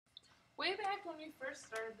Way back when we first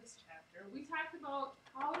started this chapter, we talked about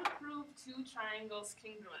how to prove two triangles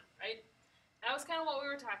congruent, right? That was kind of what we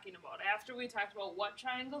were talking about. After we talked about what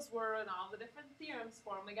triangles were and all the different theorems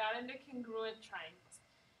for them, we got into congruent triangles.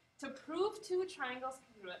 To prove two triangles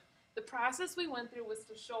congruent, the process we went through was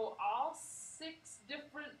to show all 6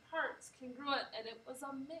 different parts congruent, and it was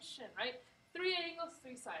a mission, right? 3 angles,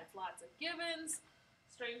 3 sides, lots of givens,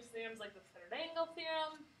 strange theorems like the third angle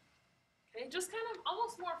theorem. Okay, just kind of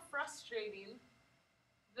almost more frustrating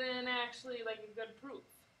than actually like a good proof.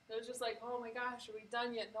 It was just like, oh my gosh, are we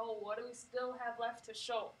done yet? No, what do we still have left to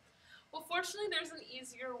show? Well, fortunately, there's an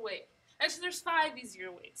easier way. Actually, there's 5 easier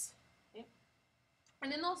ways. Okay?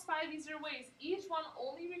 And in those 5 easier ways, each one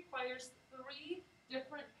only requires 3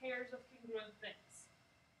 different pairs of congruent things.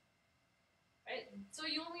 Right? So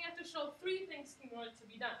you only have to show 3 things congruent to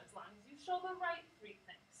be done, as long as you show the right 3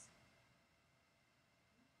 things.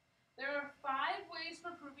 There are 5 ways for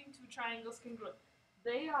proving two triangles congruent.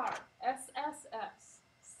 They are SSS,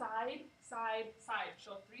 side, side, side.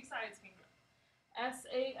 Show 3 sides congruent.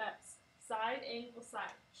 SAS, side, angle,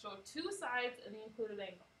 side. Show 2 sides and the included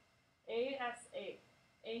angle. ASA,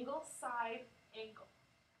 angle, side, angle.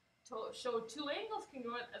 Show 2 angles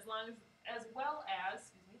congruent as well as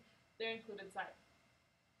their included side.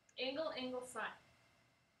 Angle, angle, side.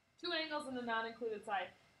 2 angles and the non-included side.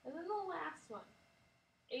 And then the last one,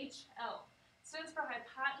 HL, stands for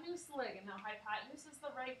hypotenuse leg, and now hypotenuse is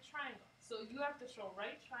the right triangle. So you have to show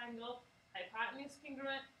right triangle, hypotenuse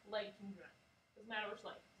congruent, leg congruent. Doesn't matter which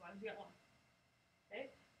leg, as long as you get one.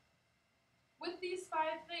 Okay? With these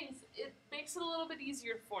 5 things, it makes it a little bit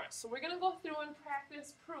easier for us. So we're going to go through and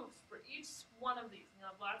practice proofs for each one of these.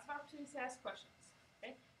 You'll have lots of opportunities to ask questions.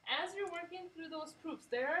 Okay? As you're working through those proofs,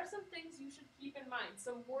 there are some things you should keep in mind,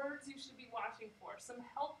 some words you should be watching for, some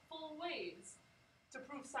helpful ways to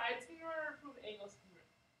prove sides congruent or prove angles congruent.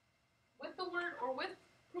 With the word, or with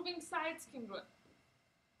proving sides congruent,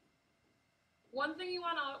 one thing you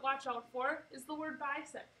want to watch out for is the word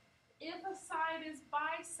bisect. If a side is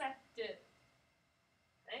bisected,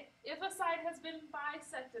 okay? If a side has been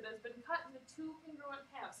bisected, has been cut into 2 congruent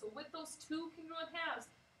halves, so with those 2 congruent halves,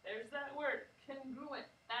 there's that word, congruent.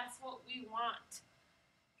 That's what we want.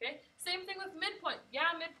 Okay? Same thing with midpoint.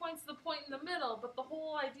 Yeah, midpoint's the point in the middle, but the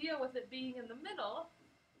whole idea with it being in the middle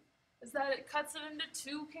is that it cuts it into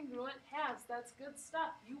 2 congruent halves. That's good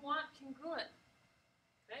stuff. You want congruent.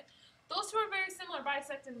 Okay? Those 2 are very similar,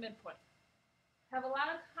 bisect and midpoint. Have a lot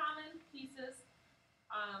of common pieces.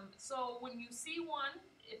 So when you see one,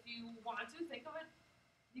 if you want to, think of it,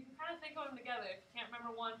 you can kind of think of them together. If you can't remember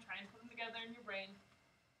one, try and put them together in your brain.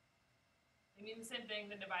 They mean the same thing,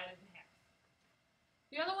 then divide it in half.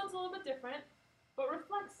 The other one's a little bit different, but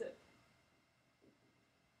reflexive.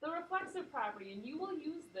 The reflexive property, and you will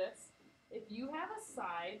use this if you have a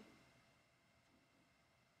side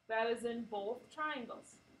that is in both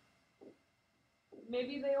triangles.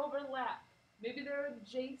 Maybe they overlap. Maybe they're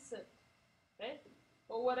adjacent. Okay?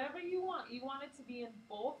 But whatever you want it to be in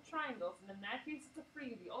both triangles, and in that case it's a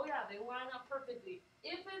freebie. Oh yeah, they line up perfectly.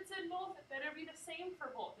 If it's in both, it better be the same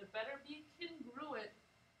for both. It better be congruent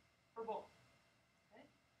for both.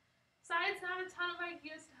 Sides, not a ton of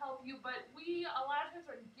ideas to help you, but we a lot of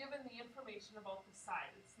times are given the information about the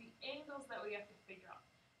side. It's the angles that we have to figure out.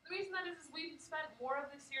 The reason that is we've spent more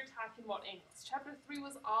of this year talking about angles. Chapter 3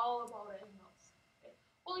 was all about angles. Okay?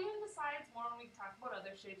 Well, even the sides more when we talk about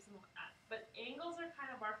other shapes and whatnot, but angles are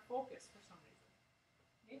kind of our focus for some reason.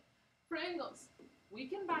 Okay? For angles,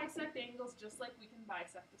 we can bisect angles just like we can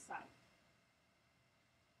bisect a side.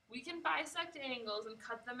 We can bisect angles and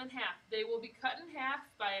cut them in half. They will be cut in half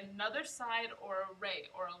by another side or a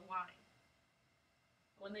ray or a line.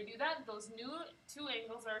 When they do that, those new 2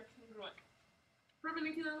 angles are congruent.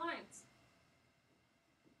 Perpendicular lines.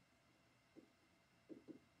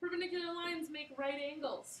 Perpendicular lines make right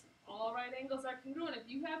angles. All right angles are congruent.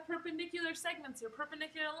 If you have perpendicular segments or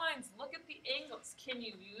perpendicular lines, look at the angles. Can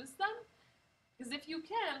you use them? Because if you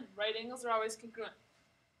can, right angles are always congruent.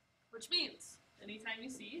 Which means, anytime you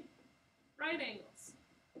see right angles,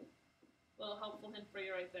 little helpful hint for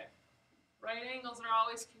you right there. Right angles are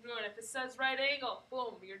always congruent. If it says right angle,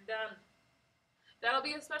 boom, you're done. That'll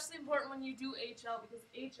be especially important when you do HL, because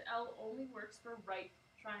HL only works for right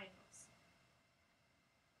triangles.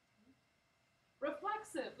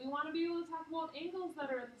 Reflexive. We want to be able to talk about angles that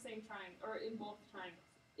are in the same triangle, or in both triangles.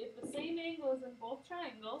 If the same angle is in both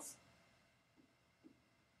triangles,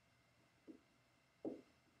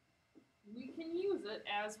 we can use it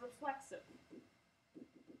as reflexive.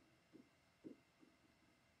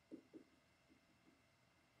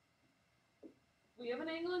 We we have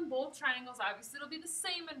an angle in both triangles. Obviously, it'll be the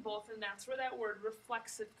same in both, and that's where that word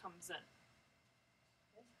reflexive comes in.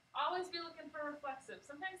 Okay. Always be looking for reflexive.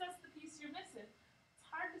 Sometimes that's the piece you're missing. It's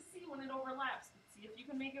hard to see when it overlaps, but see if you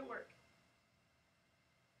can make it work.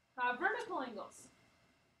 Vertical angles.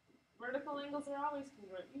 Vertical angles are always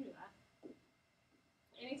congruent. You knew that.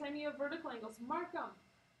 Anytime you have vertical angles, mark them.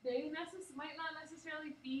 They might not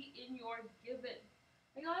necessarily be in your given.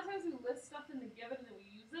 Like a lot of times we list stuff in the given and then we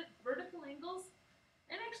use it. Vertical angles,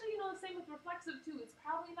 and actually, the same with reflexive too. It's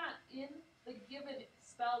probably not in the given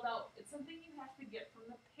spelled out. It's something you have to get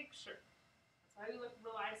from the picture. That's why we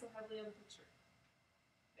rely so heavily on the picture.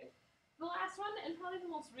 Okay. The last one, and probably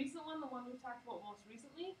the most recent one, the one we've talked about most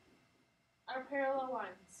recently, are parallel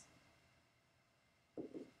lines.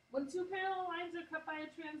 When two parallel lines are cut by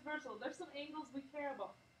a transversal, there's some angles we care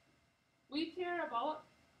about. We care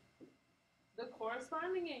about the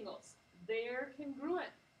corresponding angles. They're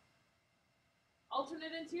congruent.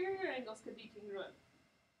 Alternate interior angles could be congruent.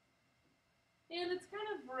 And it's kind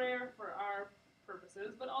of rare for our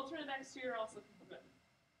purposes, but alternate exterior also congruent.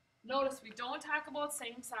 Notice we don't talk about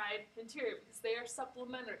same side interior because they are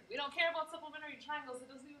supplementary. We don't care about supplementary triangles.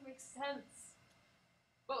 It doesn't even make sense.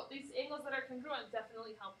 But these angles that are congruent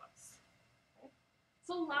definitely help us. Okay?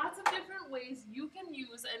 So lots of different ways you can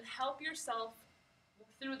use and help yourself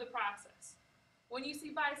through the process. When you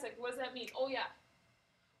see bisect, what does that mean? Oh yeah.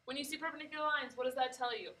 When you see perpendicular lines, what does that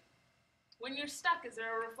tell you? When you're stuck, is there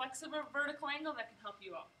a reflexive or vertical angle that can help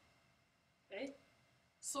you out? Okay?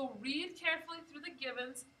 So read carefully through the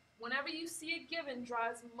givens. Whenever you see a given, draw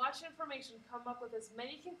as much information, come up with as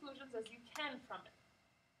many conclusions as you can from it.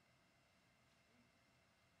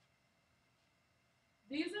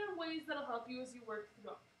 These are ways that will help you as you work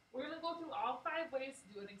through. We're going to go through all 5 ways,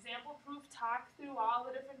 do an example proof, talk through all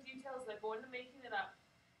the different details that go into making it up.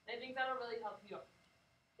 And I think that'll really help you out.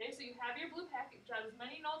 Okay, so you have your blue packet, jot as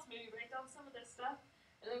many notes, maybe write down some of this stuff,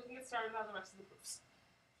 and then we can get started on the rest of the proofs.